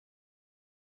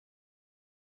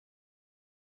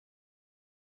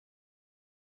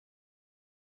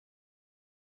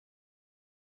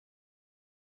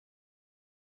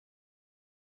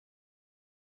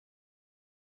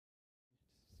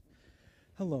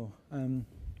Hello. I'm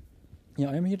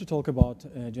here to talk about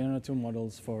generative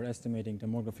models for estimating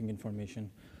demographic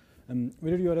information.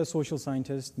 Whether you are a social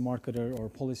scientist, marketer, or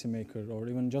policymaker, or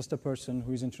even just a person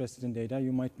who is interested in data,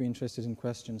 you might be interested in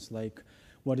questions like,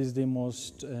 what is the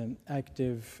most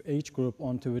active age group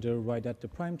on Twitter right at the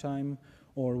prime time?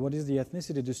 Or what is the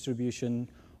ethnicity distribution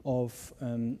of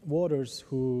voters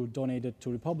who donated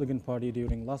to Republican Party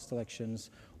during last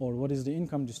elections? Or what is the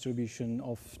income distribution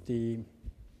of the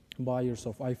buyers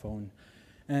of iPhone?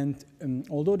 And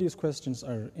although these questions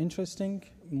are interesting,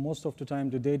 most of the time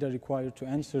the data required to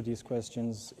answer these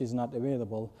questions is not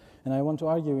available. And I want to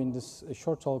argue in this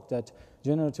short talk that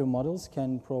generative models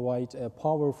can provide a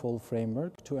powerful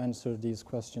framework to answer these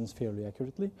questions fairly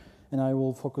accurately. And I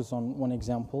will focus on one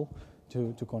example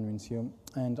to convince you,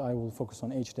 and I will focus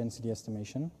on age density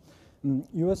estimation.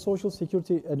 US Social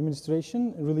Security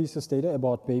Administration releases data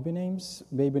about baby names,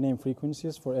 baby name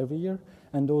frequencies for every year,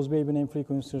 and those baby name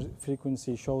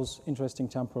frequency shows interesting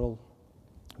temporal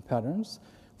patterns.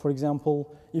 For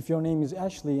example, if your name is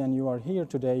Ashley and you are here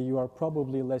today, you are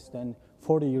probably less than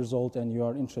 40 years old and you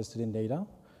are interested in data.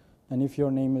 And if your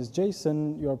name is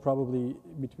Jason, you are probably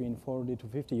between 40 to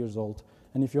 50 years old.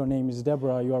 And if your name is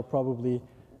Deborah, you are probably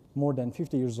more than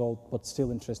 50 years old but still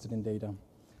interested in data.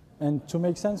 And to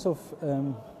make sense of,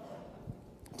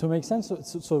 so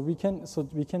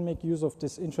we can make use of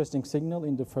this interesting signal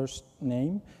in the first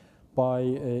name by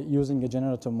using a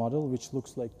generative model, which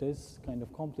looks like this, kind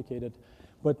of complicated.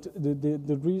 But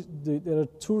there are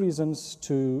two reasons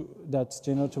that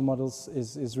generative models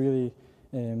is really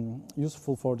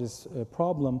useful for this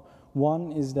problem.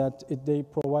 One is that they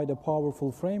provide a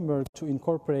powerful framework to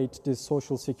incorporate this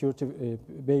social security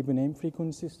baby name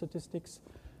frequency statistics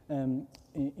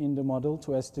in the model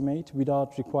to estimate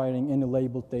without requiring any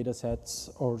labeled data sets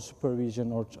or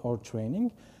supervision or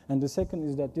training. And the second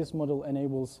is that this model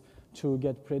enables to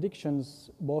get predictions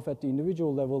both at the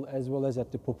individual level as well as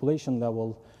at the population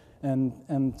level.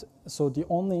 And so the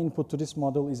only input to this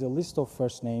model is a list of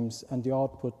first names, and the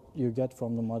output you get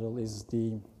from the model is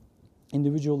the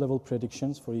individual level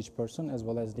predictions for each person as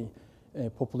well as the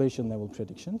population level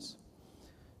predictions.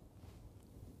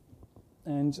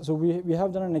 And so we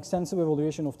have done an extensive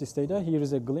evaluation of this data. Here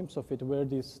is a glimpse of it, where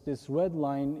this red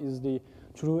line is the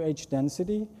true age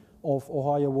density of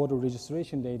Ohio voter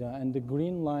registration data, and the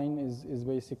green line is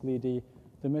basically the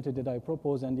method that I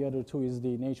propose, and the other two is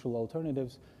the natural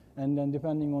alternatives. And then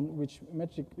depending on which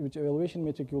evaluation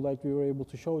metric you like, we were able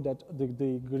to show that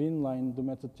the green line, the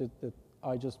method that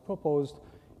I just proposed,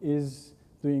 is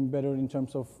doing better in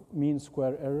terms of mean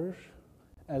square error,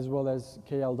 as well as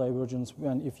KL divergence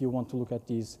if you want to look at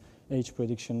these age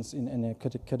predictions in a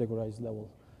categorized level.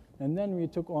 And then we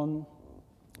took on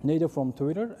data from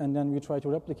Twitter, and then we tried to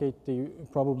replicate the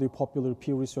probably popular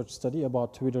Pew Research study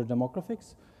about Twitter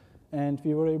demographics. And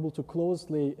we were able to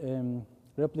closely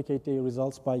replicate the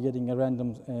results by getting a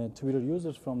random Twitter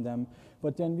users from them.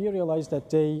 But then we realized that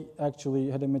they actually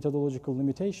had a methodological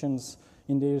limitations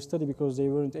in their study because they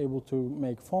weren't able to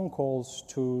make phone calls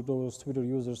to those Twitter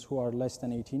users who are less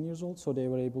than 18 years old. So they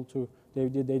were able to, they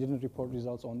didn't report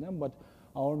results on them, but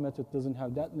our method doesn't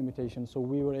have that limitation. So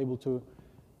we were able to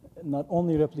not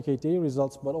only replicate their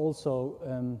results, but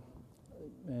also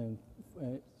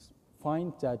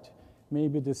find that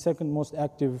maybe the second most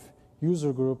active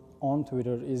user group on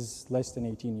Twitter is less than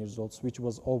 18 years old, which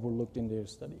was overlooked in their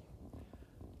study.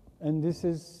 And this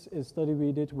is a study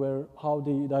we did where how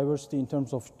the diversity in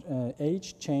terms of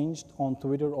age changed on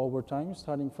Twitter over time,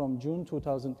 starting from June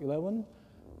 2011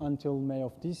 until May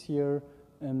of this year.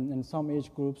 And some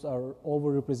age groups are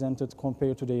overrepresented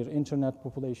compared to their internet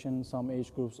population. Some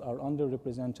age groups are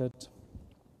underrepresented.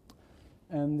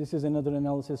 And this is another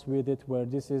analysis we did where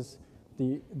this is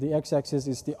the x-axis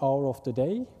is the hour of the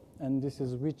day, and this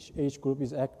is which age group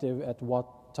is active at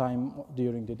what time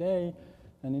during the day.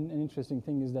 And an interesting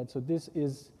thing is that, so this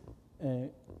is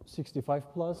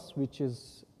 65 plus, which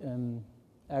is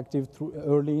active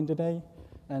early in the day,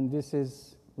 and this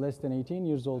is less than 18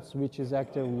 years old, which is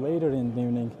active later in the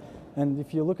evening. And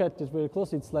if you look at this very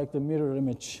closely, it's like the mirror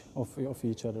image of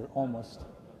each other, almost.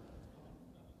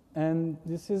 And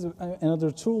this is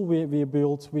another tool we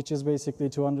built, which is basically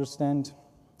to understand,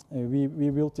 we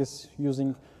built this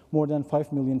using more than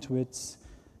 5 million tweets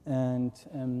and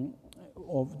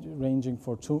ranging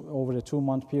for over a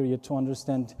 2-month period to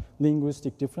understand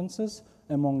linguistic differences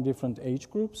among different age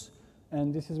groups.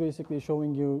 And this is basically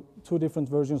showing you 2 different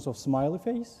versions of smiley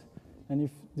face. And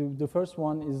if the first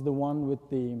one is the one with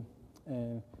the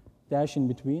dash in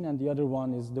between, and the other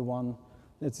one is the one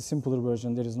that's a simpler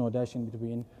version, there is no dash in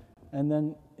between. And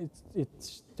then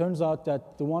it turns out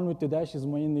that the one with the dash is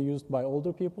mainly used by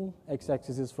older people.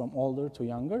 X-axis is from older to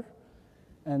younger.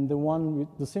 And the one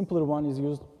with the simpler one is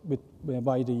used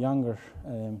by the younger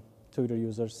Twitter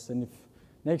users. And if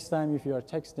next time if you are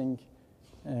texting,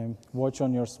 watch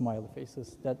on your smiley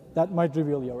faces. That might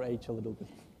reveal your age a little bit.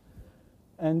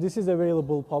 And this is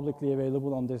available, publicly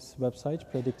available on this website,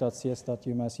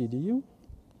 predict.cs.umass.edu.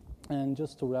 And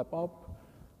just to wrap up,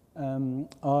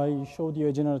 I showed you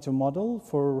a generative model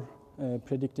for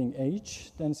predicting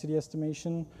age density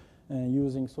estimation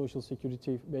using Social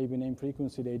Security baby name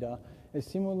frequency data. A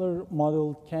similar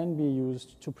model can be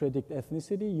used to predict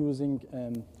ethnicity using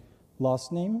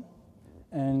last name.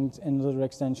 And another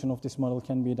extension of this model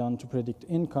can be done to predict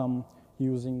income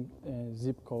using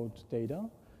zip code data.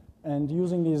 And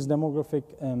using these demographic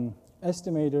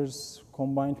estimators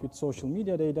combined with social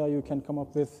media data, you can come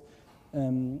up with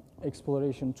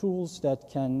exploration tools that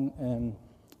can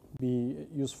be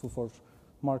useful for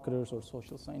marketers or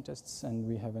social scientists. And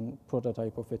we have a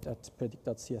prototype of it at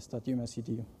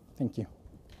predict.cs.umass.edu. Thank you.